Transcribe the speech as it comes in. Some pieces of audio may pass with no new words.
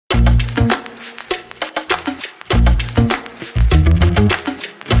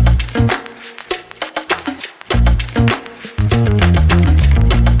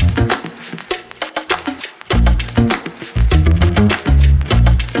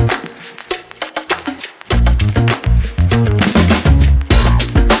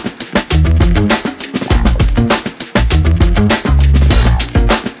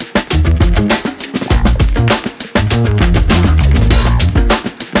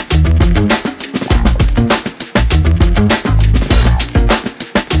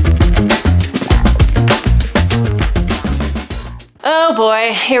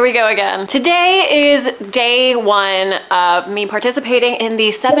here we go again. Today is day one of me participating in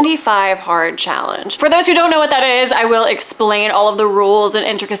the 75 hard challenge. For those who don't know what that is, I will explain all of the rules and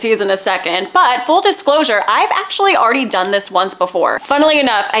intricacies in a second, but full disclosure, I've actually already done this once before. Funnily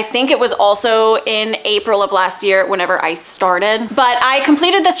enough, I think it was also in April of last year whenever I started, but I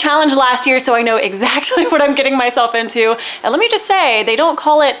completed this challenge last year, so I know exactly what I'm getting myself into. And let me just say, they don't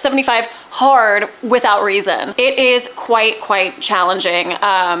call it 75 hard without reason. It is quite challenging.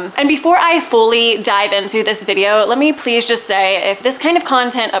 And before I fully dive into this video, let me please just say, if this kind of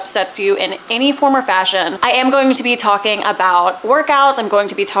content upsets you in any form or fashion, I am going to be talking about workouts, I'm going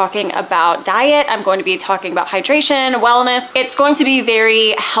to be talking about diet, I'm going to be talking about hydration, wellness. It's going to be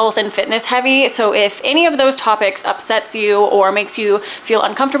very health and fitness heavy, so if any of those topics upsets you or makes you feel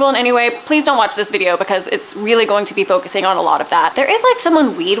uncomfortable in any way, please don't watch this video because it's really going to be focusing on a lot of that. There is like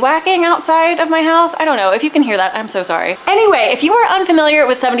someone weed whacking outside of my house. I don't know. If you can hear that, I'm so sorry. Anyway, if you are unfamiliar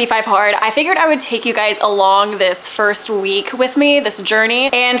with 75 hard, I figured I would take you guys along this first week with me, this journey,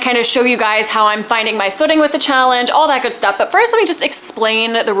 and kind of show you guys how I'm finding my footing with the challenge, all that good stuff. But first, let me just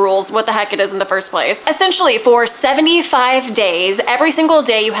explain the rules, what the heck it is in the first place. Essentially, for 75 days, every single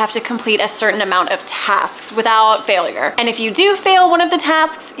day you have to complete a certain amount of tasks without failure. And if you do fail one of the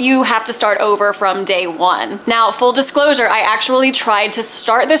tasks, you have to start over from day one. Now, full disclosure, I actually tried to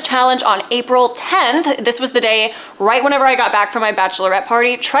start this challenge on April 10th. This was the day right whenever I got back from my bachelorette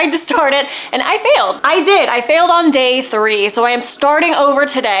party, tried to start it, and I failed. I did. I failed on day 3, so I am starting over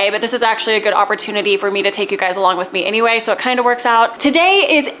today, but this is actually a good opportunity for me to take you guys along with me anyway, so it kind of works out. Today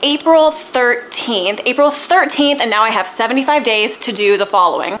is April 13th. April 13th, and now I have 75 days to do the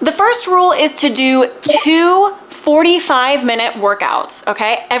following. The first rule is to do 2 45-minute workouts,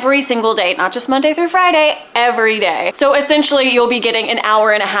 okay? Every single day, not just Monday through Friday, every day. So essentially, you'll be getting an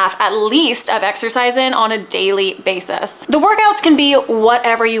hour and a half at least of exercise in on a daily basis. The workouts can be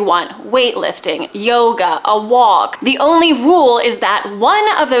whatever you want: weightlifting, yoga, a walk. The only rule is that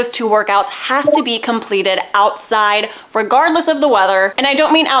one of those 2 workouts has to be completed outside, regardless of the weather. And I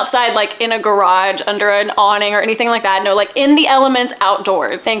don't mean outside like in a garage under an awning or anything like that. No, like in the elements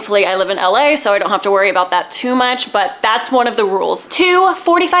outdoors. Thankfully, I live in LA, so I don't have to worry about that too much, but that's one of the rules. 2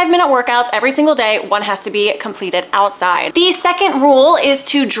 45-minute workouts every single day. One has to be completed outside. The second rule is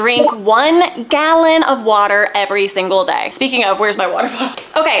to drink 1 gallon of water every single day. Speaking of, where's my water bottle?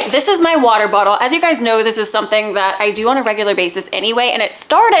 Okay, this is my water bottle. As you guys know, this is something that I do on a regular basis anyway, and it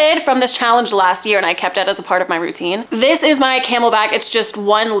started from this challenge last year and I kept it as a part of my routine. This is my Camelback. It's just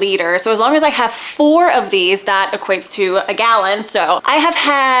 1 liter. So as long as I have 4 of these, that equates to a gallon. So I have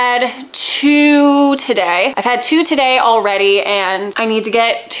had 2 today. I've had 2 today already, and I need to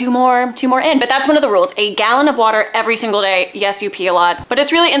get 2 more in. But that's one of the rules: a gallon of water every single day. Yes, you pee a lot, but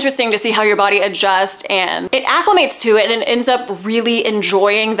it's really interesting to see how your body adjusts and it acclimates to it and ends up really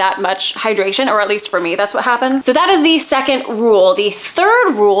enjoying that much hydration, or at least for me, that's what happened. So that is the second rule. The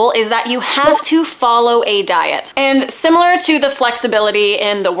third rule is that you have to follow a diet. And similar to the flexibility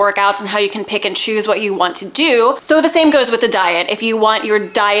in the workouts and how you can pick and choose what you want to do, so the same goes with the diet. If you want your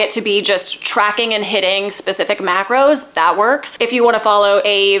diet to be just tracking and hitting specific macros, that works. If you want to follow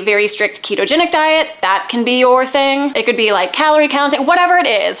a very strict ketogenic diet, that can be your thing. It could be like calorie counting, whatever it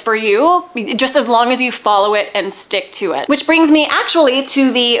is for you, just as long as you follow it and stick to it. Which brings me actually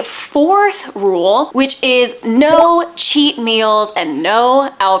to the 4th rule, which is no cheat meals and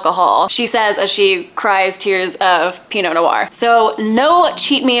no alcohol. She says as she cries tears of Pinot Noir. So no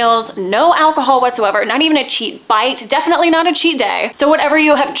cheat meals, no alcohol whatsoever, not even a cheat bite, definitely not a cheat day. So whatever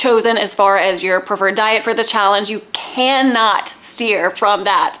you have chosen as far as your preferred diet for the challenge, you cannot steer from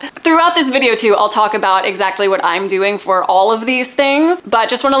that. Throughout this video too, I'll talk about exactly what I'm doing for all of these things, but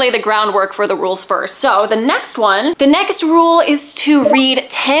just want to lay the groundwork for the rules first. So the next rule is to read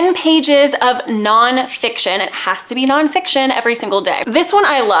 10 pages of non-fiction. It has to be non-fiction every single day. This one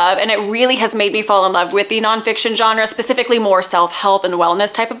I love, and it really has made me fall in love with the non-fiction genre, specifically more self-help and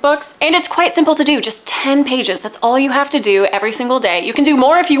wellness type of books. And it's quite simple to do, just 10 pages. That's all you have to do every single day. You can do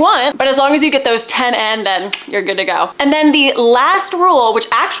more if you want, but as long as you get those 10 in, then you're good to go. And then the last rule, which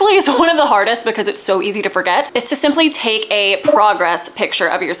actually is one of the hardest because it's so easy to forget, is to simply take a progress picture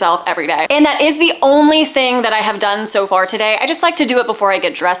of yourself every day. And that is the only thing that I have done so far today. I just like to do it before I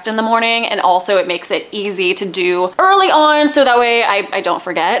get dressed in the morning, and also it makes it easy to do early on so that way I don't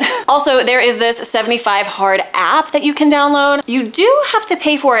forget. Also, there is this 75 hard app that you can download. You do have to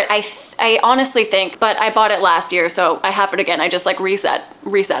pay for it, I honestly think, but I bought it last year, so I have it again. I just like reset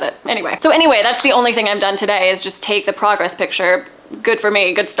it. Anyway, that's the only thing I've done today, is just take the progress picture. good for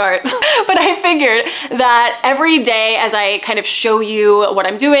me, good start. But I figured that every day as I kind of show you what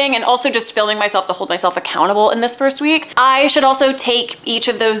I'm doing and also just filming myself to hold myself accountable in this first week, I should also take each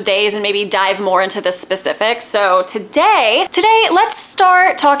of those days and maybe dive more into the specifics. So today, let's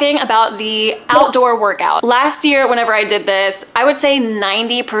start talking about the outdoor workout. Last year, whenever I did this, I would say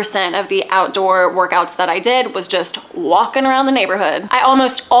 90% of the outdoor workouts that I did was just walking around the neighborhood. I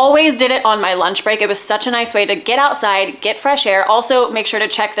almost always did it on my lunch break. It was such a nice way to get outside, get fresh air. Also, make sure to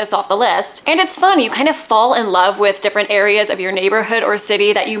check this off the list. And it's fun. You kind of fall in love with different areas of your neighborhood or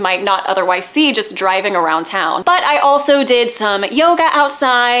city that you might not otherwise see just driving around town. But I also did some yoga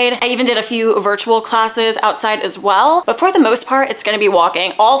outside. I even did a few virtual classes outside as well. But for the most part, it's going to be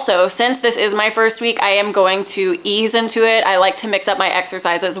walking. Also, since this is my first week, I am going to ease into it. I like to mix up my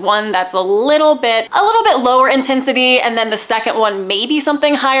exercises. One that's a little bit lower intensity, and then the second one maybe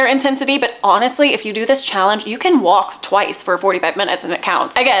something higher intensity. But honestly, if you do this challenge, you can walk twice for 45 minutes and it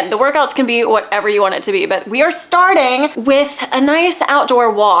counts. Again, the workouts can be whatever you want it to be, but we are starting with a nice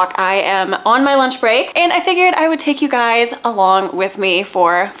outdoor walk. I am on my lunch break and I figured I would take you guys along with me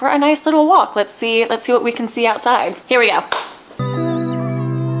for a nice little walk. Let's see what we can see outside. Here we go.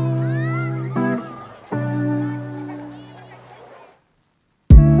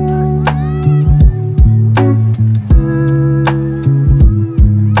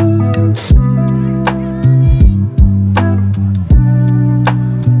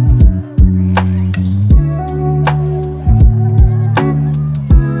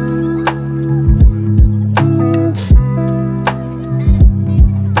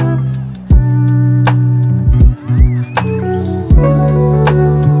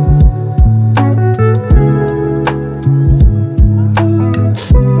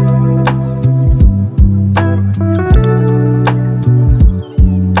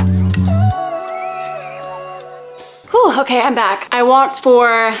 Okay, I'm back. I walked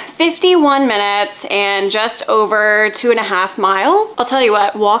for 51 minutes and just over 2.5 miles. I'll tell you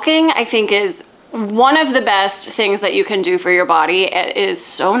what, walking I think is one of the best things that you can do for your body. It is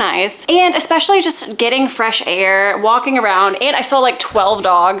so nice. And especially just getting fresh air, walking around, and I saw like 12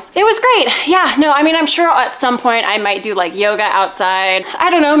 dogs. It was great. Yeah, no, I mean, I'm sure at some point I might do like yoga outside. I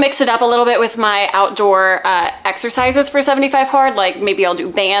don't know, mix it up a little bit with my outdoor exercises for 75 hard. Like maybe I'll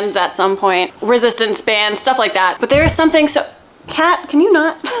do bands at some point, resistance bands, stuff like that. But there is something so... Cat, can you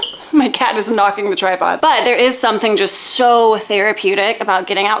not? My cat is knocking the tripod. But there is something just so therapeutic about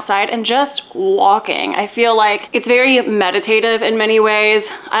getting outside and just walking. I feel like it's very meditative in many ways.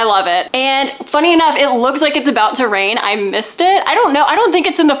 I love it. And funny enough, it looks like it's about to rain. I missed it. I don't know. I don't think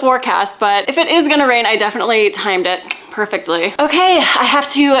it's in the forecast, but if it is gonna rain, I definitely timed it perfectly. Okay, I have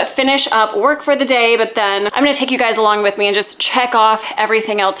to finish up work for the day, but then I'm gonna take you guys along with me and just check off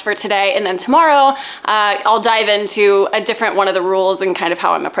everything else for today. And then tomorrow, I'll dive into a different one of the rules and kind of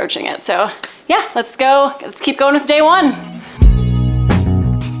how I'm approaching it. So yeah, let's go. Let's keep going with day one.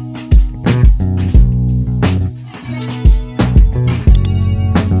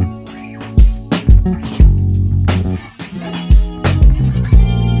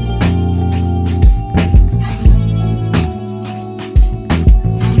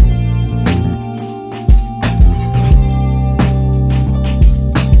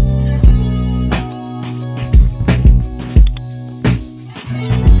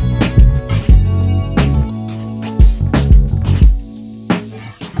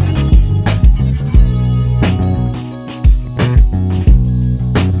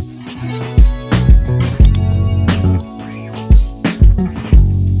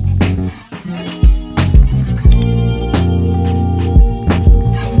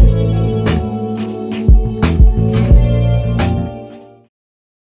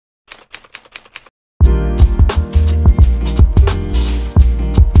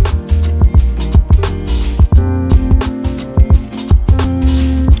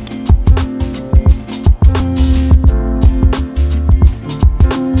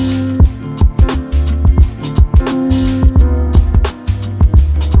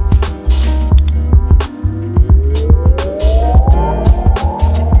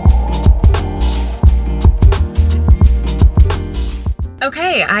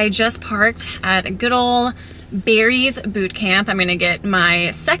 Okay, I just parked at a good old Barry's boot camp. I'm gonna get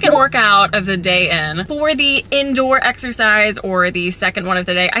my second workout of the day in. For the indoor exercise or the second one of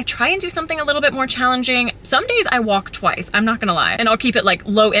the day, I try and do something a little bit more challenging. Some days I walk twice, I'm not gonna lie, and I'll keep it like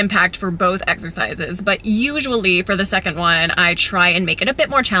low impact for both exercises, but usually for the second one, I try and make it a bit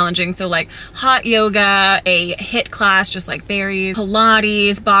more challenging. So like hot yoga, a HIIT class just like Barry's,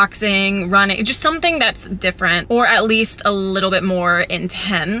 Pilates, boxing, running, just something that's different or at least a little bit more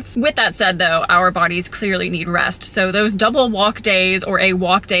intense. With that said though, our bodies clearly need need rest. So those double walk days or a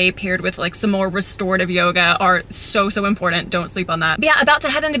walk day paired with like some more restorative yoga are so important. Don't sleep on that. But yeah, about to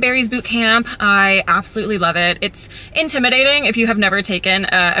head into Barry's boot camp. I absolutely love it. It's intimidating if you have never taken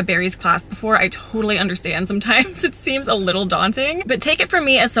a Barry's class before. I totally understand sometimes it seems a little daunting, but take it from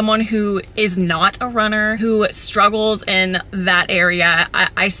me as someone who is not a runner, who struggles in that area,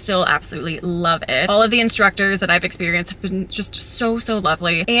 I still absolutely love it. All of the instructors that I've experienced have been just so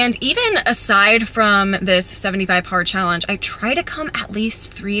lovely. And even aside from this 75 hard challenge, I try to come at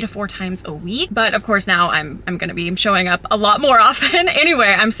least 3 to 4 times a week. But of course now I'm gonna be showing up a lot more often. Anyway,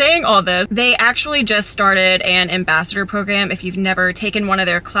 I'm saying all this. They actually just started an ambassador program. If you've never taken one of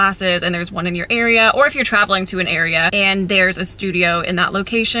their classes and there's one in your area, or if you're traveling to an area and there's a studio in that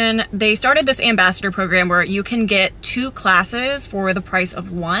location, they started this ambassador program where you can get 2 classes for the price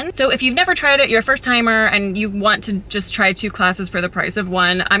of 1. So if you've never tried it, you're a first timer and you want to just try 2 classes for the price of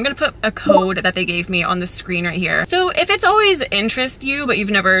 1, I'm gonna put a code that they gave me on the screen right here. So if it's always interest you, but you've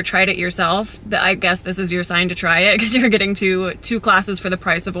never tried it yourself, I guess this is your sign to try it because you're getting two classes for the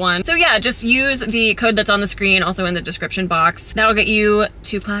price of 1. So yeah, just use the code that's on the screen, also in the description box. That'll get you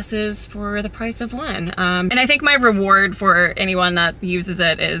 2 classes for the price of 1. And I think my reward for anyone that uses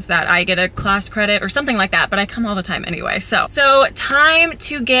it is that I get a class credit or something like that, but I come all the time anyway. So time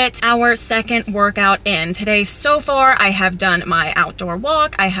to get our second workout in. Today so far, I have done my outdoor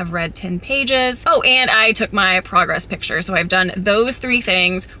walk, I have read 10 pages. Oh, and I took my progress picture. So I've done those 3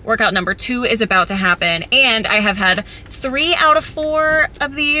 things. Workout number 2 is about to happen, and I have had 3 out of 4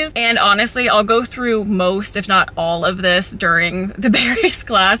 of these. And honestly, I'll go through most, if not all of this during the Barry's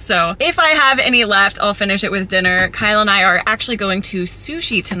class. So if I have any left, I'll finish it with dinner. Kyle and I are actually going to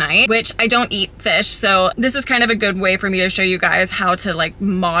sushi tonight, which I don't eat fish. So this is kind of a good way for me to show you guys how to like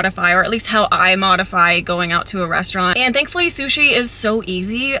modify, or at least how I modify going out to a restaurant. And thankfully sushi is so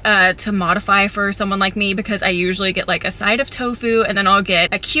easy to modify for someone like me, because I usually get like a side of tofu and then I'll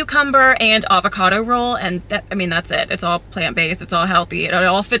get a cucumber and avocado roll. And that's it. It's all plant-based, it's all healthy, it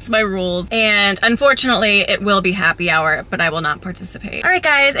all fits my rules. And unfortunately, it will be happy hour, but I will not participate. All right,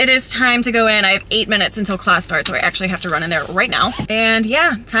 guys, it is time to go in. I have 8 minutes until class starts, so I actually have to run in there right now. And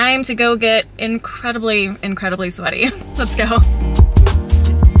yeah, time to go get incredibly sweaty. Let's go.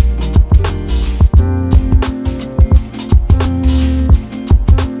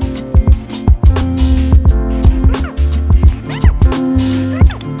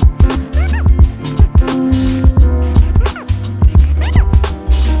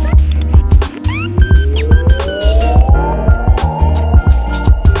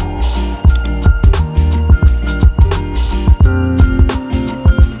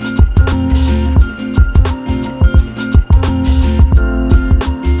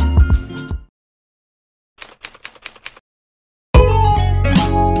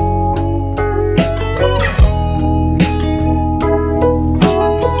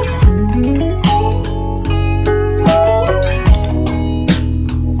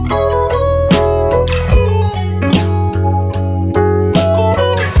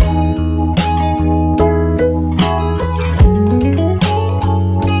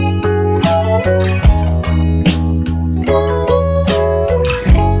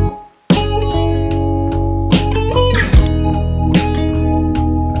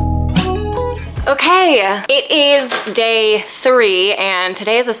 It is day 3 and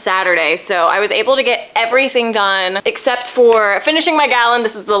today is a Saturday, so I was able to get everything done except for finishing my gallon.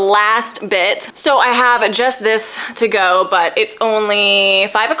 This is the last bit. So I have just this to go, but it's only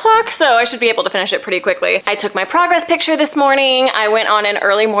 5 o'clock, so I should be able to finish it pretty quickly. I took my progress picture this morning. I went on an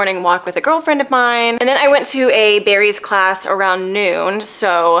early morning walk with a girlfriend of mine, and then I went to a Barry's class around noon.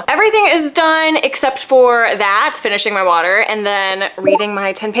 So everything is done except for that, finishing my water, and then reading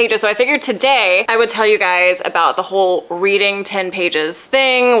my 10 pages. So I figured today I would tell you guys about the whole reading 10 pages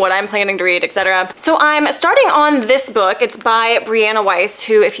thing, what I'm planning to read, etc. So I'm starting on this book. It's by Brianna Weiss,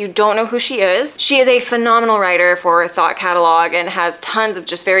 who, if you don't know who she is a phenomenal writer for Thought Catalog and has tons of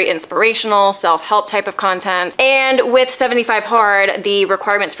just very inspirational self-help type of content. And with 75 Hard, the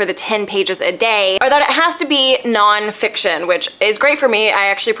requirements for the 10 pages a day are that it has to be non-fiction, which is great for me. I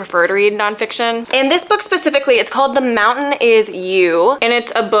actually prefer to read non-fiction. And this book specifically, it's called The Mountain Is You, and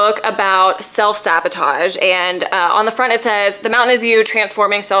it's a book about self-sabotage. And on the front it says, "The mountain is you,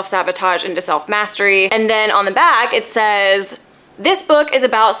 transforming self-sabotage into self-mastery." And then on the back it says, This book is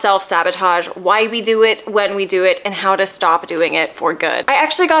about self-sabotage, why we do it, when we do it, and how to stop doing it for good. I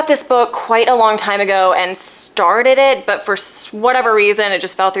actually got this book quite a long time ago and started it, but for whatever reason, it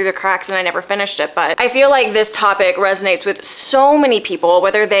just fell through the cracks and I never finished it. But I feel like this topic resonates with so many people,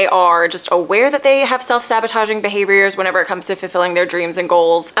 whether they are just aware that they have self-sabotaging behaviors whenever it comes to fulfilling their dreams and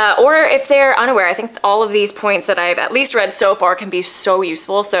goals, or if they're unaware. I think all of these points that I've at least read so far can be so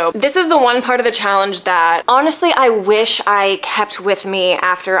useful. So this is the one part of the challenge that honestly I wish I kept with me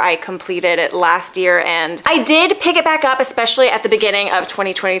after I completed it last year, and I did pick it back up, especially at the beginning of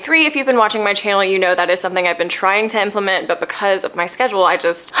 2023. If you've been watching my channel, you know that is something I've been trying to implement, but because of my schedule,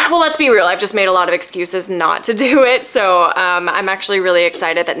 well, let's be real, I've just made a lot of excuses not to do it. So I'm actually really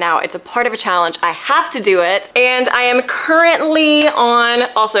excited that now it's a part of a challenge. I have to do it, and I am currently on,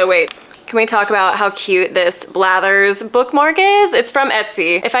 also wait, can we talk about how cute this Blathers bookmark is? It's from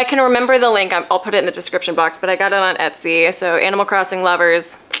Etsy. If I can remember the link, I'll put it in the description box, but I got it on Etsy. So Animal Crossing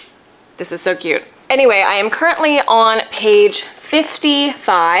lovers, this is so cute. Anyway, I am currently on page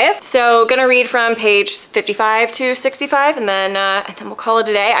 55. So gonna read from page 55 to 65 and then we'll call it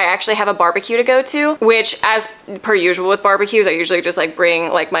a day. I actually have a barbecue to go to, which as per usual with barbecues, I usually just like bring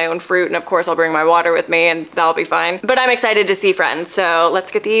like my own fruit, and of course I'll bring my water with me and that'll be fine. But I'm excited to see friends. So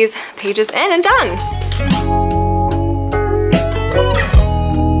let's get these pages in and done.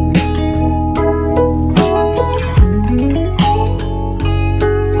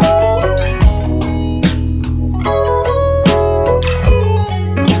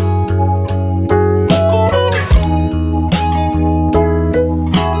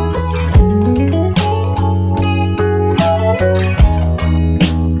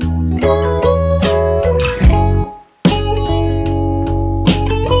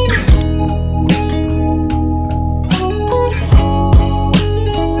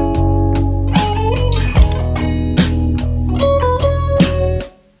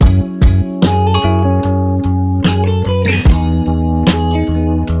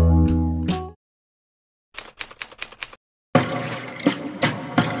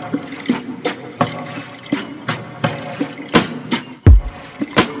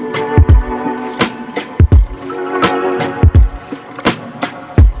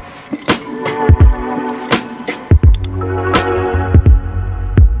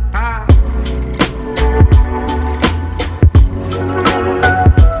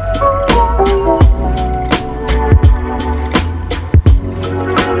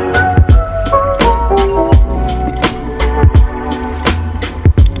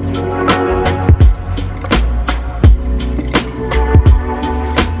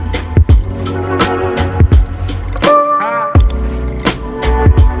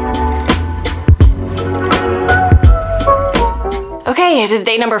 Okay, it is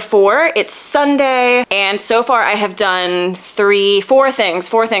day number 4. It's Sunday, and so far I have done four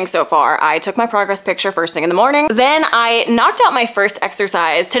things so far. I took my progress picture first thing in the morning. Then I knocked out my first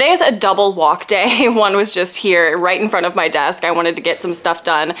exercise. Today is a double walk day. One was just here right in front of my desk. I wanted to get some stuff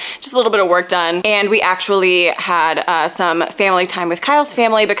done, just a little bit of work done. And we actually had some family time with Kyle's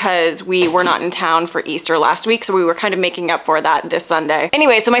family because we were not in town for Easter last week, so we were kind of making up for that this Sunday.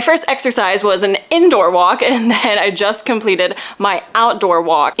 Anyway, so my first exercise was an indoor walk, and then I just completed my outdoor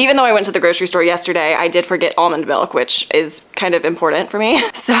walk. Even though I went to the grocery store yesterday, I did forget almond milk, which is kind of important for me.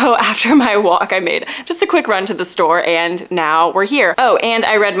 So after my walk, I made just a quick run to the store, and now we're here. Oh, and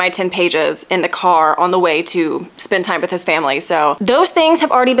I read my 10 pages in the car on the way to spend time with his family. So those things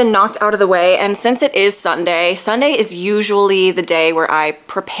have already been knocked out of the way, and since it is Sunday, Sunday is usually the day where I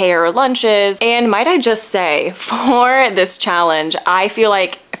prepare lunches. And might I just say, for this challenge, I feel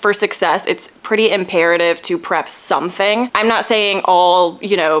like for success, it's pretty imperative to prep something. I'm not saying all,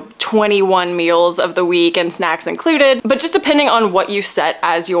 21 meals of the week and snacks included, but just depending on what you set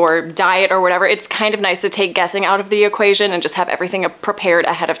as your diet or whatever, it's kind of nice to take guessing out of the equation and just have everything prepared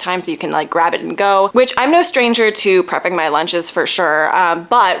ahead of time so you can like grab it and go, which I'm no stranger to prepping my lunches for sure.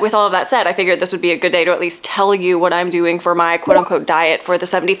 But with all of that said, I figured this would be a good day to at least tell you what I'm doing for my quote unquote diet for the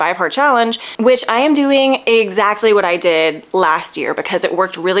 75 hard challenge, which I am doing exactly what I did last year because it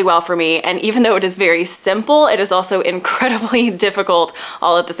worked really well for me. And even though it is very simple, it is also incredibly difficult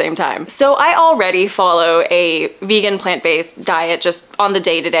all at the same time. So I already follow a vegan plant-based diet just on the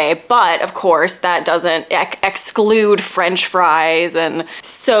day-to-day, but of course that doesn't exclude French fries and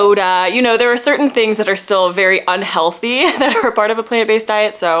soda. There are certain things that are still very unhealthy that are part of a plant-based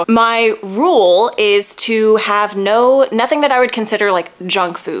diet. So my rule is to have nothing that I would consider like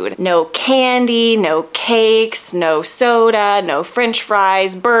junk food. No candy, no cakes, no soda, no French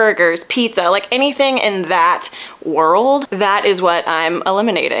fries, burgers, pizza, like anything in that world, that is what I'm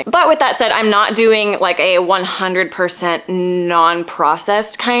eliminating. But with that said, I'm not doing like a 100%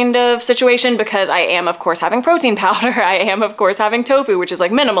 non-processed kind of situation, because I am of course having protein powder. I am of course having tofu, which is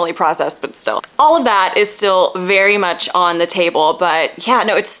like minimally processed, but still. All of that is still very much on the table. But yeah,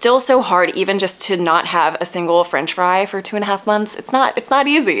 no, it's still so hard even just to not have a single French fry for 2.5 months. It's not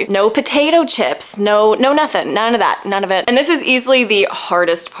easy. No potato chips, no nothing, none of that, none of it. And this is easily the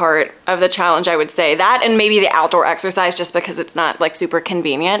hardest part of the challenge, I would say. That and maybe the outdoor exercise, just because it's not like super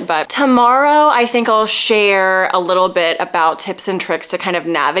convenient. But tomorrow I think I'll share a little bit about tips and tricks to kind of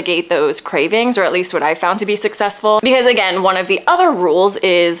navigate those cravings, or at least what I found to be successful. Because again, one of the other rules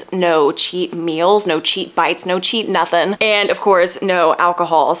is no cheat meals, no cheat bites, no cheat nothing. And of course, no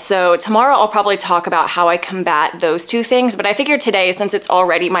alcohol. So tomorrow I'll probably talk about how I combat those two things. But I figured today, since it's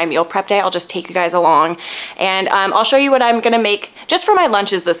already my meal prep day, I'll just take you guys along, and I'll show you what I'm gonna make just for my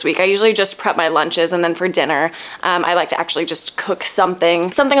lunches this week. I usually just prep my lunches, and then for dinner, I like to actually just cook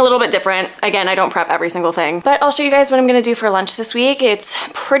something a little bit different. Again, I don't prep every single thing, but I'll show you guys what I'm gonna do for lunch this week. It's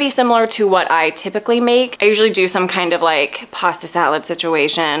pretty similar to what I typically make. I usually do some kind of like pasta salad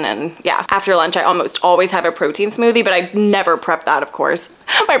situation, and yeah, after lunch I almost always have a protein smoothie, but I never prep that, of course.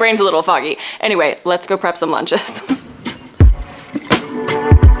 My brain's a little foggy. Anyway, let's go prep some lunches.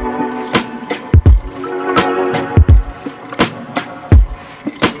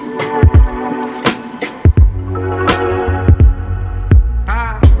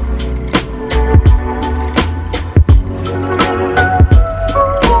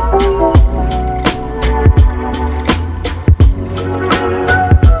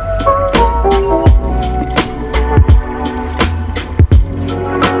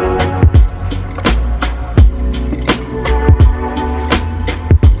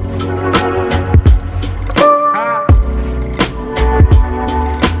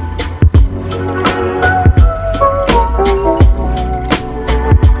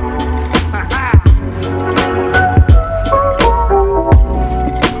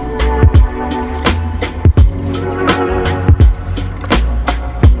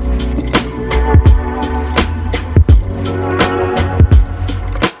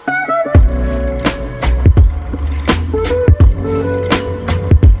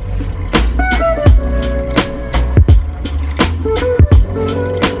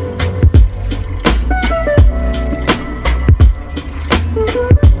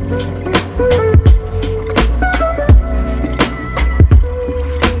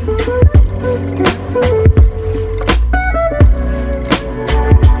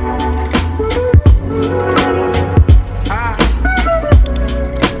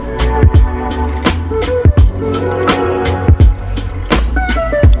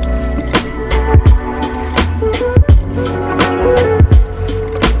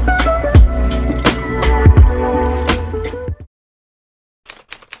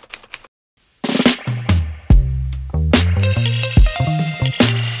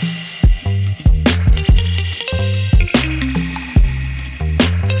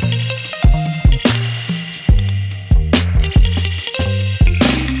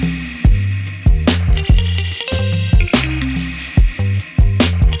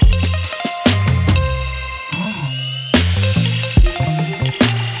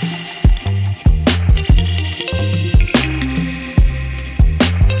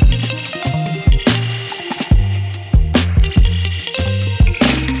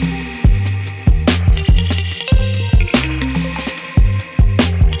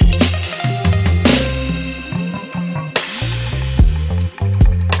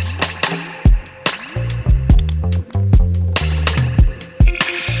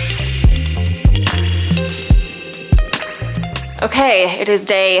 Okay, it is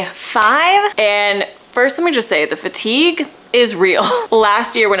day 5, and first let me just say the fatigue is real.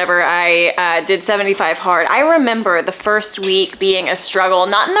 Last year, whenever I did 75 hard, I remember the first week being a struggle,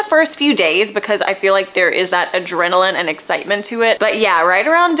 not in the first few days, because I feel like there is that adrenaline and excitement to it. But yeah, right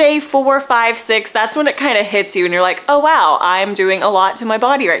around day 4, 5, 6, that's when it kind of hits you and you're like, oh wow, I'm doing a lot to my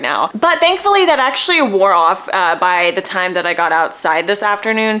body right now. But thankfully that actually wore off by the time that I got outside this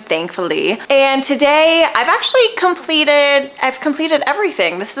afternoon, thankfully. And today I've actually completed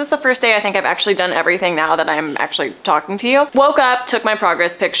everything. This is the first day I think I've actually done everything now that I'm actually talking to you. you. Woke up, took my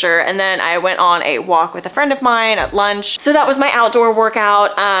progress picture, and then I went on a walk with a friend of mine at lunch. So that was my outdoor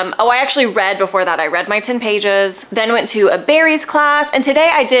workout. Oh, I actually read before that. I read my 10 pages, then went to a berries class, and today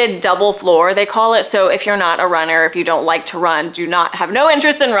I did double floor, they call it. So if you're not a runner, if you don't like to run, have no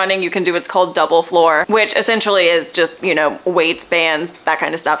interest in running, you can do what's called double floor, which essentially is just, you know, weights, bands, that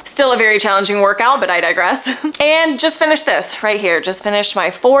kind of stuff. Still a very challenging workout, but I digress. And just finished this right here. Just finished my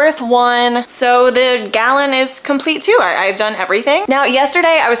 4th one. So the gallon is complete too. I've done everything. Now,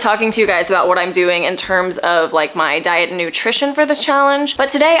 yesterday I was talking to you guys about what I'm doing in terms of like my diet and nutrition for this challenge. But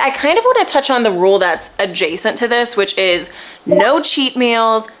today I kind of want to touch on the rule that's adjacent to this, which is no cheat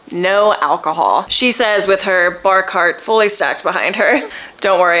meals, no alcohol. She says with her bar cart fully stacked behind her.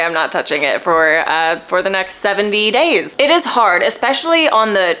 Don't worry, I'm not touching it for the next 70 days. It is hard, especially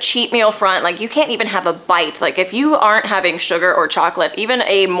on the cheat meal front. Like, you can't even have a bite. Like, if you aren't having sugar or chocolate, even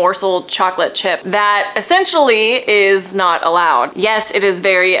a morsel chocolate chip, that essentially is not allowed. Yes, it is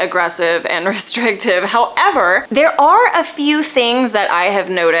very aggressive and restrictive. However, there are a few things that I have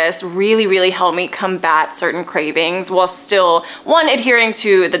noticed really help me combat certain cravings while still, one, adhering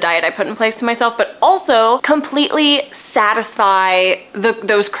to the diet I put in place to myself, but also completely satisfy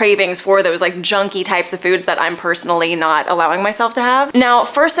those cravings for those like junky types of foods that I'm personally not allowing myself to have. Now,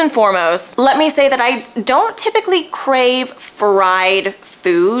 first and foremost, let me say that I don't typically crave fried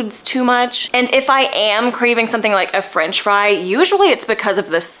foods too much. And if I am craving something like a French fry, usually it's because of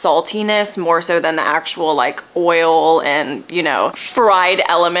the saltiness more so than the actual like oil and, you know, fried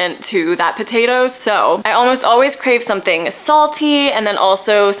element to that potato. So I almost always crave something salty and then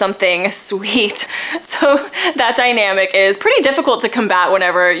also something sweet. So that dynamic is pretty difficult to combat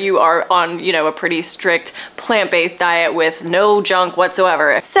whenever you are on, you know, a pretty strict plant-based diet with no junk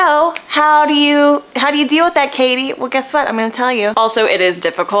whatsoever. So how do you deal with that, Katie? Well, guess what? I'm gonna tell you. Also, it is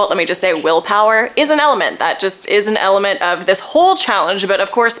difficult. Let me just say, willpower is an element. That just is an element of this whole challenge, but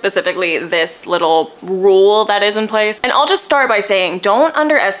of course, specifically this little rule that is in place. And I'll just start by saying, don't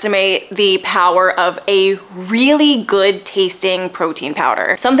underestimate the power of a really good tasting protein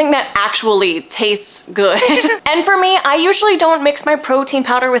powder. Something that actually tastes good. And for me, I usually don't mix my protein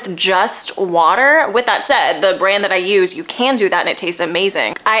powder with just water. With that said, the brand that I use, you can do that and it tastes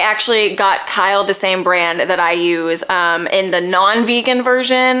amazing. I actually got Kyle the same brand that I use in the non-vegan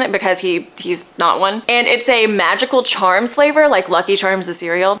version because he's not one. And it's a Magical Charms flavor, like Lucky Charms the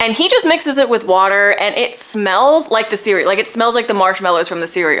cereal. And he just mixes it with water and it smells like the cereal. Like, it smells like the marshmallows from the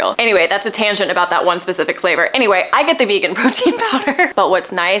cereal. Anyway, that's a tangent about that one specific flavor. Anyway, I get the vegan protein powder. But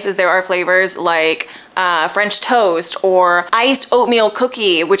what's nice is there are flavors like French toast or iced oatmeal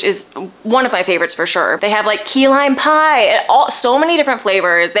cookie, which is one of my favorites for sure. They have like key lime pie, so many different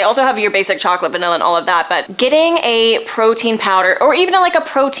flavors. They also have your basic chocolate, vanilla, and all of that. But getting a protein powder or even like a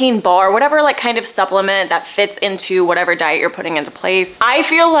protein bar, whatever like kind of supplement that fits into whatever diet you're putting into place, I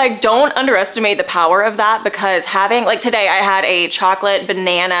feel like don't underestimate the power of that, because having, like today I had a chocolate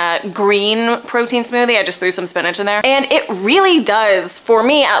banana green protein smoothie. I just threw some spinach in there and it really does, for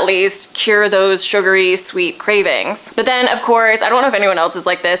me at least, cure those sugary sweet cravings. But then of course, I don't know if anyone else is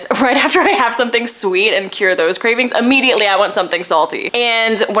like this, right after I have something sweet and cure those cravings, immediately I want something salty.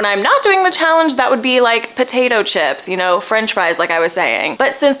 And when I'm not doing the challenge, that would be like potato chips, you know, French fries like I was saying.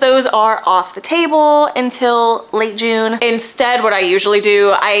 But since those are off the table until late June, instead what I usually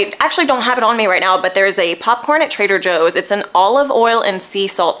do, I actually don't have it on me right now, but there's a popcorn at Trader Joe's. It's an olive oil and sea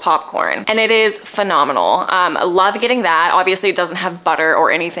salt popcorn and it is phenomenal. I love getting that. Obviously it doesn't have butter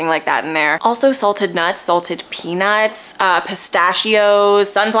or anything like that in there. Also salted nuts, salted peanuts,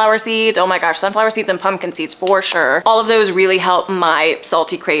 pistachios, sunflower seeds. Oh my gosh, sunflower seeds and pumpkin seeds for sure. All of those really help my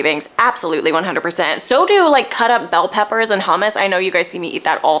salty cravings. Absolutely 100%. So do like cut up bell peppers and hummus. I know you guys see me eat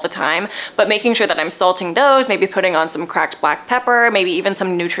that all the time, but making sure that I'm salting those, maybe putting on some cracked black pepper, maybe even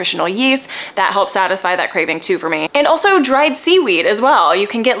some nutritional yeast, that helps satisfy that craving too for me. And also dried seaweed as well. You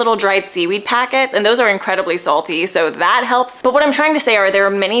can get little dried seaweed packets and those are incredibly salty, so that helps. But what I'm trying to say are there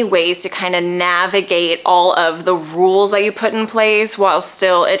are many ways to kind of navigate all of the rules that you put in place while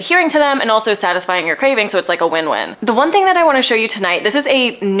still adhering to them and also satisfying your craving, so it's like a win-win. The one thing that I want to show you tonight, this is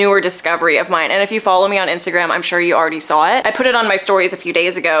a newer discovery of mine, and if you follow me on Instagram, I'm sure you already saw it. I put it on my stories a few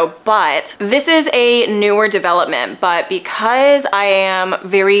days ago, but this is a newer development. But because I am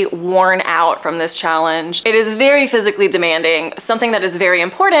very worn out from this challenge, it is very physically demanding. Something that is very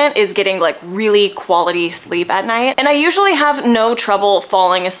important is getting like really quality sleep at night. And I usually have no trouble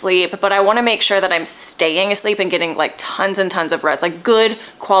falling asleep, but I want to make sure that I'm staying asleep and getting like tons and tons of rest, like good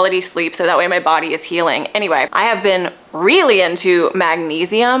quality sleep, so that way my body is healing. Anyway, I have been really into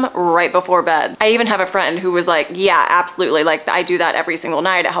magnesium right before bed. I even have a friend who was like, yeah, absolutely. Like I do that every single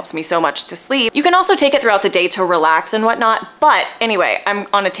night. It helps me so much to sleep. You can also take it throughout the day to relax and whatnot. But anyway, I'm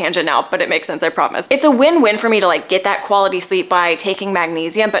on a tangent now, but it makes sense, I promise. It's a win-win for me to like get that quality sleep by taking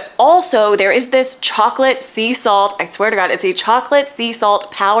magnesium, but also there is this chocolate sea salt. I swear to God, it's a chocolate sea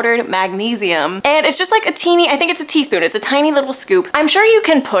salt powdered magnesium. And it's just like a teeny, I think it's a teaspoon. It's a tiny little scoop. I'm sure you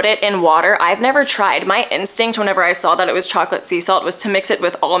can put it in water. I've never tried. My instinct whenever I saw that it was chocolate sea salt was to mix it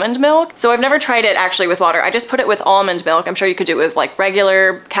with almond milk. So I've never tried it actually with water. I just put it with almond milk. I'm sure you could do it with like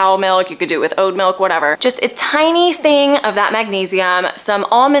regular cow milk. You could do it with oat milk, whatever. Just a tiny thing of that magnesium, some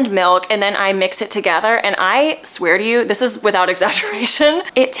almond milk, and then I mix it together. And I swear to you, this is without exaggeration,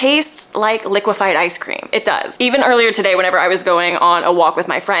 it tastes like liquefied ice cream. It does. Even earlier today, whenever I was going on a walk with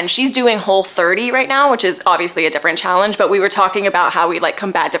my friend, she's doing Whole30 right now, which is obviously a different challenge, but we were talking about how we like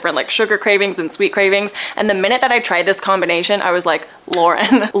combat different like sugar cravings and sweet cravings. And the minute that I tried this combination, I was like,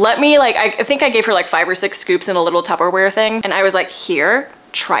 Lauren, let me like, I think I gave her like 5 or 6 scoops in a little Tupperware thing. And I was like, here,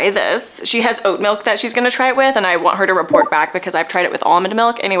 try this. She has oat milk that she's gonna try it with, and I want her to report back because I've tried it with almond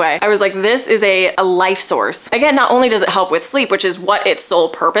milk. Anyway, I was like, this is a life source. Again, not only does it help with sleep, which is what its sole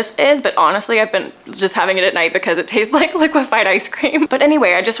purpose is, but honestly, I've been just having it at night because it tastes like liquefied ice cream. But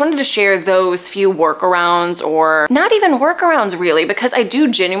anyway, I just wanted to share those few workarounds, or not even workarounds really, because I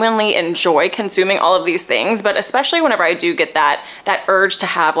do genuinely enjoy consuming all of these things, but especially whenever I do get that urge to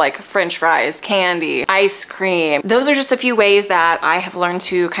have like French fries, candy, ice cream. Those are just a few ways that I have learned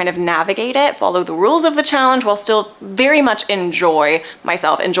to kind of navigate it, follow the rules of the challenge while still very much enjoy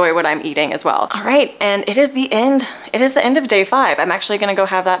myself, enjoy what I'm eating as well. All right, and it is the end. It is the end of day 5. I'm actually gonna go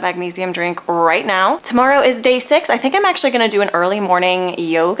have that magnesium drink right now. Tomorrow is day 6. I think I'm actually gonna do an early morning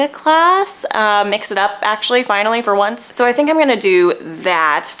yoga class, mix it up actually, finally for once. So I think I'm gonna do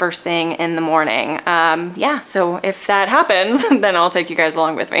that first thing in the morning. Yeah, so if that happens, then I'll take you guys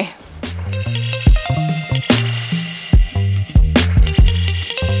along with me.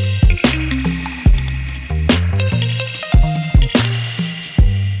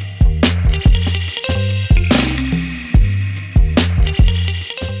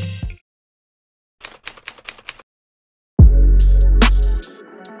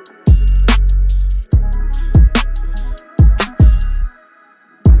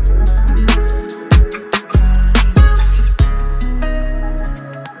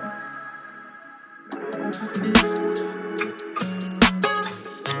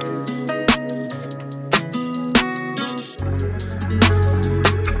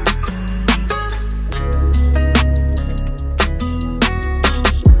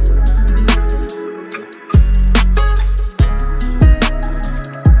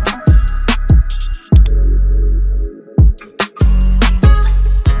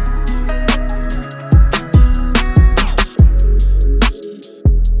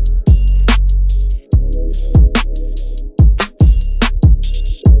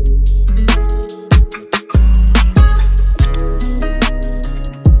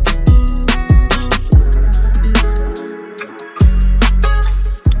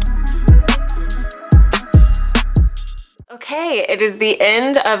 Okay, it is the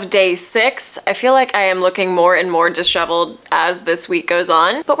end of day 6. I feel like I am looking more and more disheveled as this week goes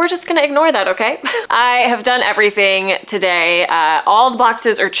on, but we're just gonna ignore that, okay? I have done everything today. All the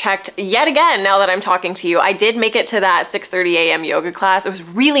boxes are checked yet again now that I'm talking to you. I did make it to that 6:30 a.m. yoga class. It was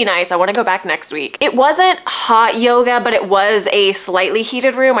really nice. I wanna go back next week. It wasn't hot yoga, but it was a slightly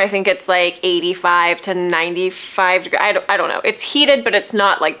heated room. I think it's like 85 to 95 degrees. I don't know. It's heated, but it's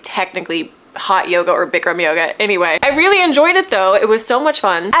not like technically hot yoga or Bikram yoga. Anyway, I really enjoyed it though. It was so much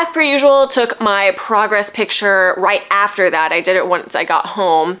fun. As per usual, took my progress picture right after that. I did it once I got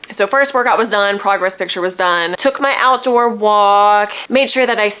home. So first workout was done, progress picture was done, took my outdoor walk, made sure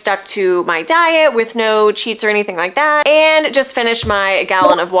that I stuck to my diet with no cheats or anything like that, and just finished my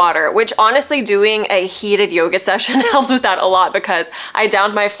gallon of water, which honestly doing a heated yoga session helped with that a lot because I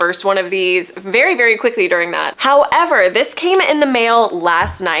downed my first one of these very, very quickly during that. However, this came in the mail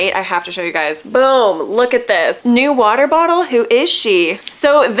last night. I have to show you guys. Boom, look at this. New water bottle, who is she?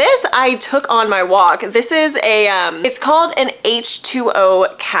 So this I took on my walk. This is a, it's called an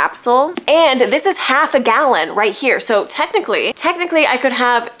H2O capsule, and this is half a gallon right here. So technically I could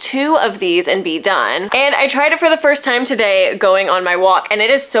have 2 of these and be done. And I tried it for the first time today going on my walk, and it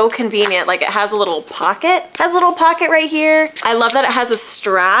is so convenient. Like it has a little pocket, right here. I love that it has a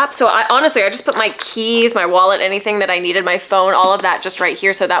strap. So honestly, I just put my keys, my wallet, anything that I needed, my phone, all of that just right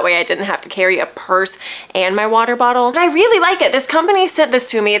here. So that way I didn't have to carry a purse and my water bottle. But I really like it. This company sent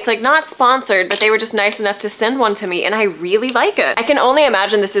this to me. It's like not sponsored, but they were just nice enough to send one to me, and I really like it. I can only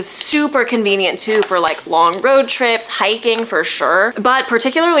imagine this is super convenient too for like long road trips, hiking for sure. But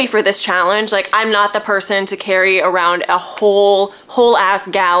particularly for this challenge, like I'm not the person to carry around a whole ass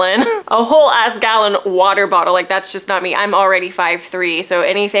gallon, a whole ass gallon water bottle. Like that's just not me. I'm already 5'3", so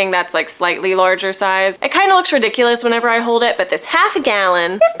anything that's like slightly larger size, it kind of looks ridiculous whenever I hold it, but this half a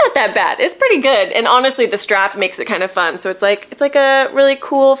gallon, it's not that bad. It's pretty good. And honestly, the strap makes it kind of fun. So it's like a really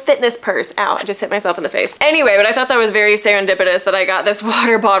cool fitness purse. Ow, I just hit myself in the face. Anyway, but I thought that was very serendipitous that I got this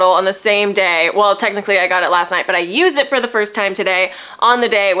water bottle on the same day. Well, technically I got it last night, but I used it for the first time today on the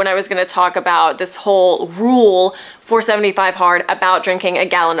day when I was gonna talk about this whole rule for 75 hard about drinking a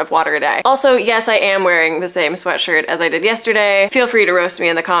gallon of water a day. Also, yes, I am wearing the same sweatshirt as I did yesterday. Feel free to roast me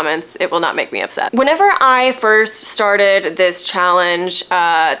in the comments. It will not make me upset. Whenever I first started this challenge,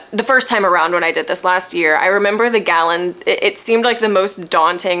 the first time around when I did this last year, I remember the gallon, it seemed like the most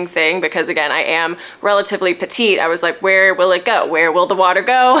daunting thing because again, I am relatively petite. I was like, where will it go? Where will the water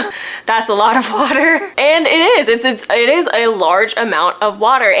go? That's a lot of water. And it is a large amount of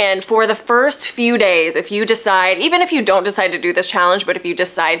water. And for the first few days, if you decide, even if you don't decide to do this challenge, but if you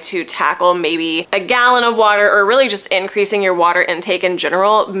decide to tackle maybe a gallon of water or really just increasing your water intake in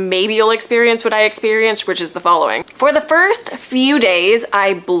general, maybe you'll experience what I experienced, which is the following. For the first few days,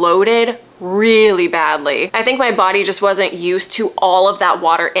 I bloated really badly. I think my body just wasn't used to all of that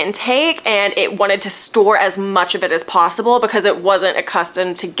water intake and it wanted to store as much of it as possible because it wasn't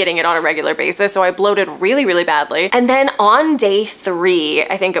accustomed to getting it on a regular basis. So I bloated really, really badly. And then on day 3,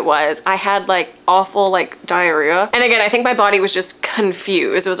 I think it was, I had like awful like diarrhea. And again, I think my body was just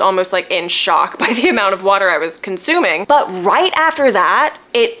confused. It was almost like in shock by the amount of water I was consuming. But right after that,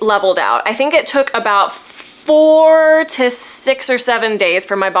 it leveled out. I think it took about 4 to 6 or 7 days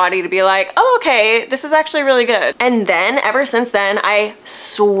for my body to be like, oh, okay, this is actually really good. And then ever since then, I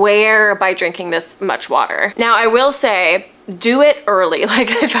swear by drinking this much water. Now I will say, do it early. Like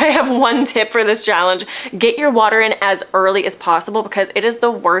if I have one tip for this challenge, get your water in as early as possible because it is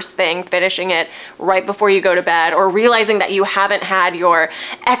the worst thing finishing it right before you go to bed or realizing that you haven't had your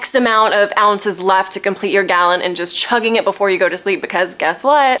X amount of ounces left to complete your gallon and just chugging it before you go to sleep because guess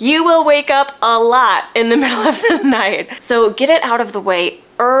what? You will wake up a lot in the middle of the night. So get it out of the way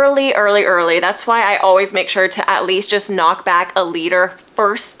early. That's why I always make sure to at least just knock back a liter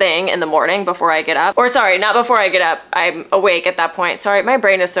first thing in the morning before I get up. Or sorry, not before I get up. I'm awake at that point. Sorry, my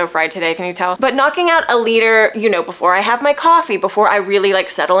brain is so fried today, can you tell? But knocking out a liter, you know, before I have my coffee, before I really like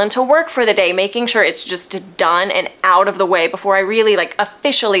settle into work for the day, making sure it's just done and out of the way before I really like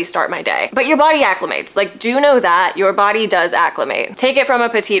officially start my day. But your body acclimates. Like, do know that your body does acclimate. Take it from a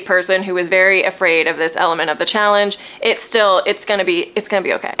petite person who is very afraid of this element of the challenge. It's gonna be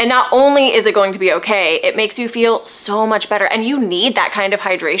okay. And not only is it going to be okay, it makes you feel so much better. And you need that kind of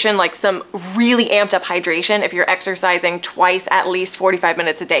hydration, like some really amped up hydration if you're exercising twice at least 45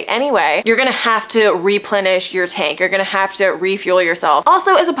 minutes a day anyway. You're gonna have to replenish your tank. You're gonna have to refuel yourself.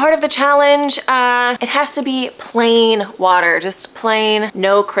 Also, as a part of the challenge, it has to be plain water, just plain,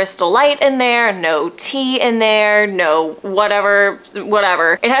 no Crystal Light in there, no tea in there, no whatever.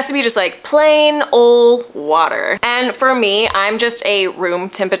 It has to be just like plain old water. And for me, I'm just a room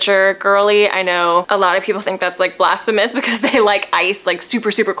temperature girly. I know a lot of people think that's like blasphemous because they like ice, like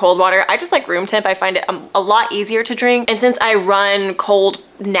super cold water. I just like room temp. I find it a lot easier to drink. And since I run cold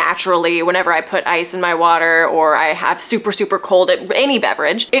naturally whenever I put ice in my water or I have super cold at any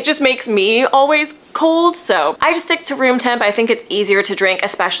beverage, it just makes me always cold. So I just stick to room temp. I think it's easier to drink,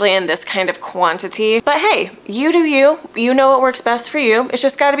 especially in this kind of quantity. But hey, you do you. You know what works best for you. It's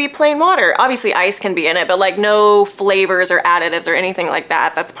just gotta be plain water. Obviously ice can be in it, but like no flavors or additives or anything like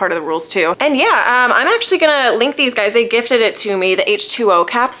that. That's part of the rules too. And yeah, I'm actually gonna link these guys. They gifted it to me, the H2O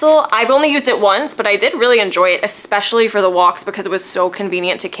capsule. I've only used it once, but I did really enjoy it, especially for the walks because it was so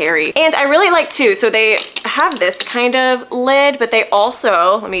convenient to carry. And I really like too, so they have this kind of lid, but they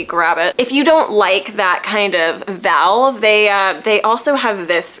also, let me grab it. If you don't like that kind of valve, they also have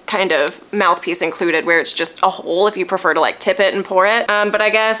this kind of mouthpiece included where it's just a hole if you prefer to like tip it and pour it. But I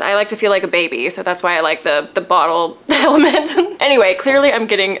guess I like to feel like a baby, so that's why I like the bottle element. Anyway, clearly I'm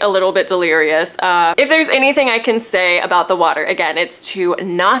getting a little bit delirious. If there's anything I can say about the water, again, it's to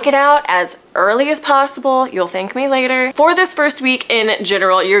knock it out as early as possible. You'll thank me later. For this first week in general,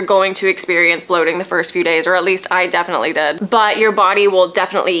 you're going to experience bloating the first few days, or at least I definitely did. But your body will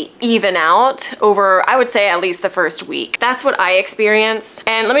definitely even out over, I would say, at least the first week. That's what I experienced.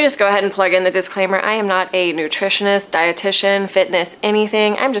 And let me just go ahead and plug in the disclaimer. I am not a nutritionist, dietitian, fitness,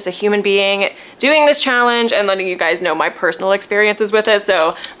 anything. I'm just a human being doing this challenge and letting you guys guys know my personal experiences with it,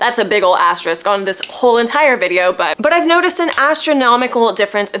 so that's a big ol' asterisk on this whole entire video, but I've noticed an astronomical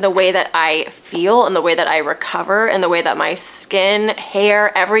difference in the way that I feel and the way that I recover and the way that my skin,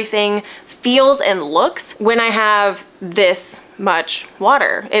 hair, everything feels and looks when I have this much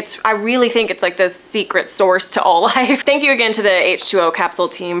water. I really think it's like the secret source to all life. Thank you again to the H2O capsule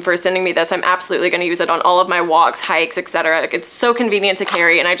team for sending me this. I'm absolutely going to use it on all of my walks, hikes, etc. Like, it's so convenient to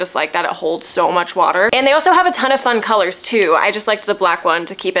carry, and I just like that it holds so much water. And they also have a ton of fun colors too. I just liked the black one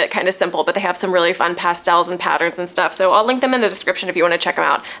to keep it kind of simple, but they have some really fun pastels and patterns and stuff, so I'll link them in the description if you want to check them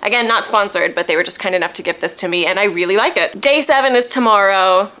out. Again, not sponsored, but they were just kind enough to gift this to me, and I really like it. Day 7 is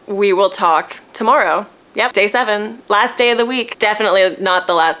tomorrow. We will talk tomorrow. Yep, day 7, last day of the week. Definitely not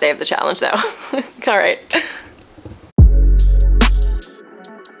the last day of the challenge though. All right.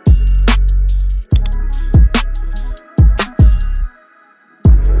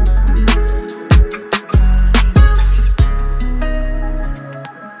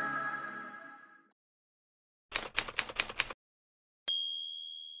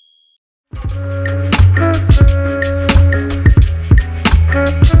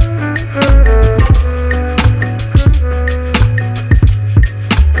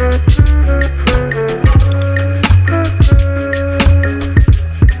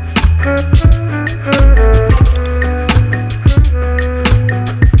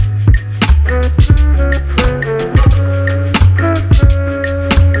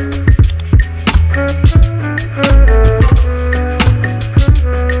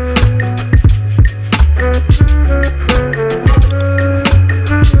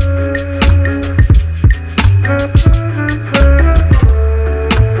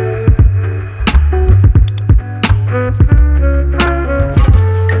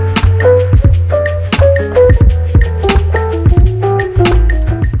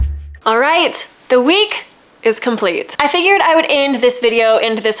 The week is complete. I figured I would end this video,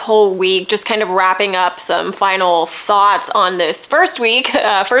 end this whole week, just kind of wrapping up some final thoughts on this first week,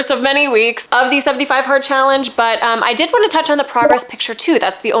 first of many weeks of the 75 hard challenge, but I did want to touch on the progress picture too.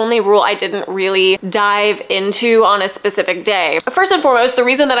 That's the only rule I didn't really dive into on a specific day. First and foremost, the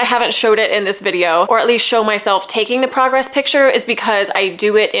reason that I haven't showed it in this video, or at least show myself taking the progress picture, is because I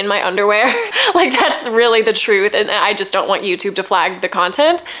do it in my underwear. Like, that's really the truth, and I just don't want YouTube to flag the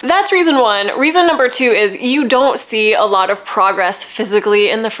content. That's reason one. Reason number two is you don't see a lot of progress physically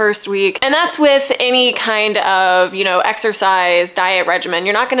in the first week. And that's with any kind of, you know, exercise, diet regimen.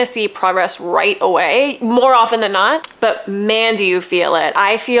 You're not gonna see progress right away, more often than not, but man, do you feel it.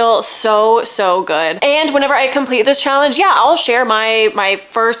 I feel so, so good. And whenever I complete this challenge, yeah, I'll share my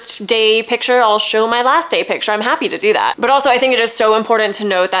first day picture. I'll show my last day picture. I'm happy to do that. But also I think it is so important to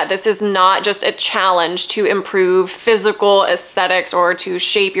note that this is not just a challenge to improve physical aesthetics or to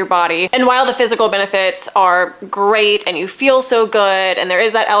shape your body. And while the physical benefits are great and you feel so good and there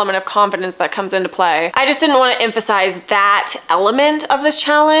is that element of confidence that comes into play, I just didn't want to emphasize that element of this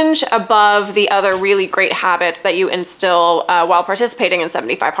challenge above the other really great habits that you instill while participating in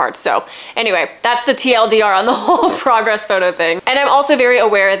 75 hard. So anyway, that's the TLDR on the whole progress photo thing. And I'm also very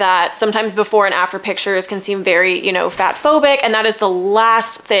aware that sometimes before and after pictures can seem very, you know, fat phobic, and that is the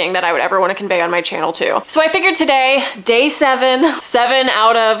last thing that I would ever want to convey on my channel too. So I figured today, day 7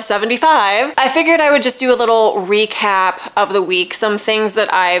 out of 75, I figured I would just do a little recap of the week, some things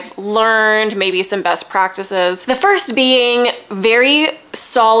that I've learned, maybe some best practices. The first being very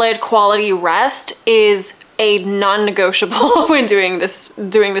solid quality rest is a non-negotiable when doing this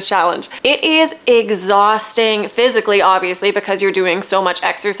challenge. It is exhausting physically, obviously, because you're doing so much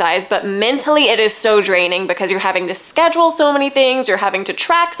exercise, but mentally it is so draining because you're having to schedule so many things, you're having to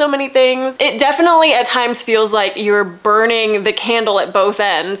track so many things. It definitely at times feels like you're burning the candle at both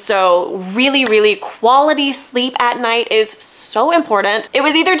ends. So really, really quality sleep at night is so important. It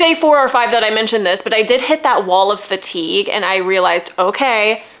was either day 4 or 5 that I mentioned this, but I did hit that wall of fatigue and I realized,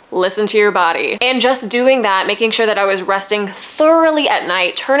 okay, listen to your body. And just doing that, making sure that I was resting thoroughly at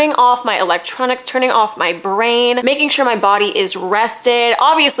night, turning off my electronics, turning off my brain, making sure my body is rested.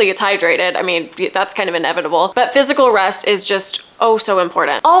 Obviously it's hydrated. I mean, that's kind of inevitable, but physical rest is just oh so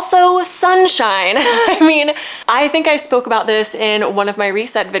important. Also, sunshine. I mean, I think I spoke about this in one of my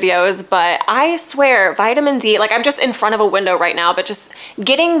reset videos, but I swear vitamin D, like I'm just in front of a window right now, but just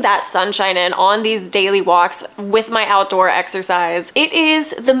getting that sunshine in on these daily walks with my outdoor exercise, it is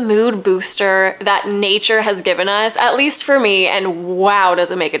the mood booster that nature has given us, at least for me, and wow,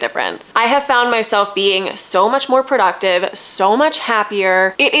 does it make a difference. I have found myself being so much more productive, so much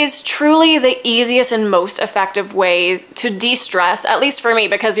happier. It is truly the easiest and most effective way to de-stress less, at least for me,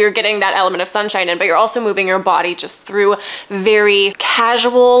 because you're getting that element of sunshine in, but you're also moving your body just through very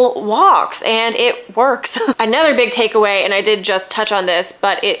casual walks, and it works. Another big takeaway, and I did just touch on this,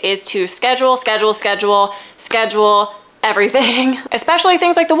 but it is to schedule everything, especially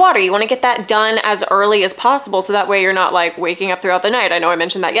things like the water. You want to get that done as early as possible so that way you're not like waking up throughout the night. I know I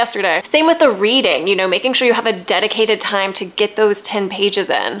mentioned that yesterday. Same with the reading, you know, making sure you have a dedicated time to get those 10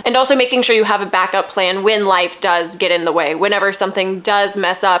 pages in, and also making sure you have a backup plan when life does get in the way, whenever something does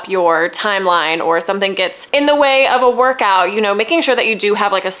mess up your timeline or something gets in the way of a workout, you know, making sure that you do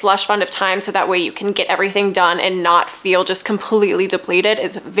have like a slush fund of time so that way you can get everything done and not feel just completely depleted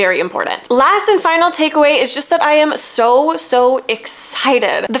is very important. Last and final takeaway is just that I am so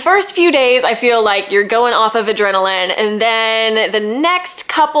excited. The first few days I feel like you're going off of adrenaline, and then the next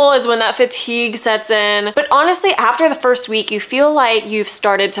couple is when that fatigue sets in. But honestly, after the first week, you feel like you've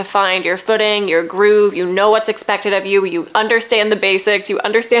started to find your footing, your groove, you know what's expected of you, you understand the basics, you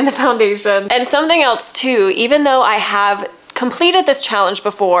understand the foundation. And something else too, even though I have completed this challenge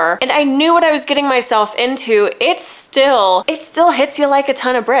before and I knew what I was getting myself into, it still hits you like a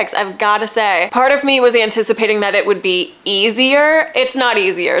ton of bricks, I've gotta say. Part of me was anticipating that it would be easier. It's not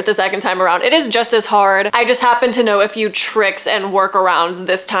easier the second time around. It is just as hard. I just happen to know a few tricks and workarounds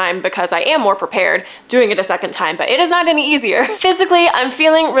this time because I am more prepared doing it a second time, but it is not any easier. Physically, I'm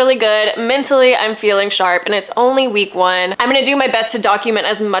feeling really good. Mentally, I'm feeling sharp, and it's only week 1. I'm gonna do my best to document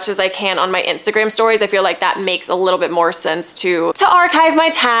as much as I can on my Instagram stories. I feel like that makes a little bit more sense to archive my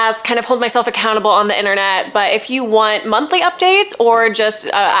tasks, kind of hold myself accountable on the internet. But if you want monthly updates or just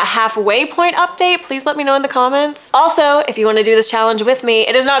a halfway point update, please let me know in the comments. Also, if you want to do this challenge with me,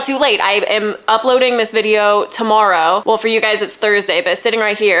 it is not too late. I am uploading this video tomorrow. Well, for you guys it's Thursday, but sitting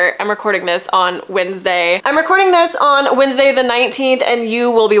right here, I'm recording this on Wednesday. I'm recording this on Wednesday the 19th, and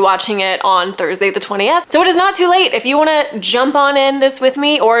you will be watching it on Thursday the 20th. So it is not too late. If you want to jump on in this with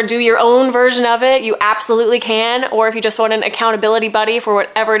me or do your own version of it, you absolutely can. Or if you just want an accountability buddy for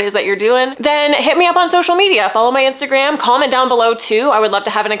whatever it is that you're doing, then hit me up on social media. Follow my Instagram, comment down below too. I would love to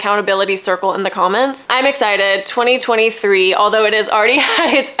have an accountability circle in the comments. I'm excited. 2023, although it has already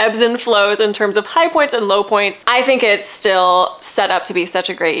had its ebbs and flows in terms of high points and low points, I think it's still set up to be such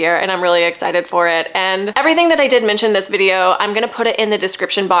a great year, and I'm really excited for it. And everything that I did mention in this video, I'm gonna put it in the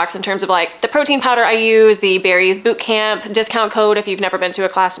description box in terms of like the protein powder I use, the berries bootcamp discount code if you've never been to a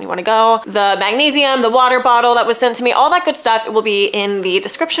class and you want to go, the magnesium, the water bottle that was sent to me, all that good stuff. It will be in the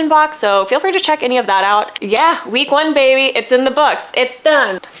description box, so feel free to check any of that out. Yeah, week 1, baby, it's in the books. It's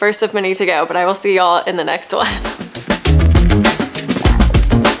done. First of many to go, but I will see y'all in the next one.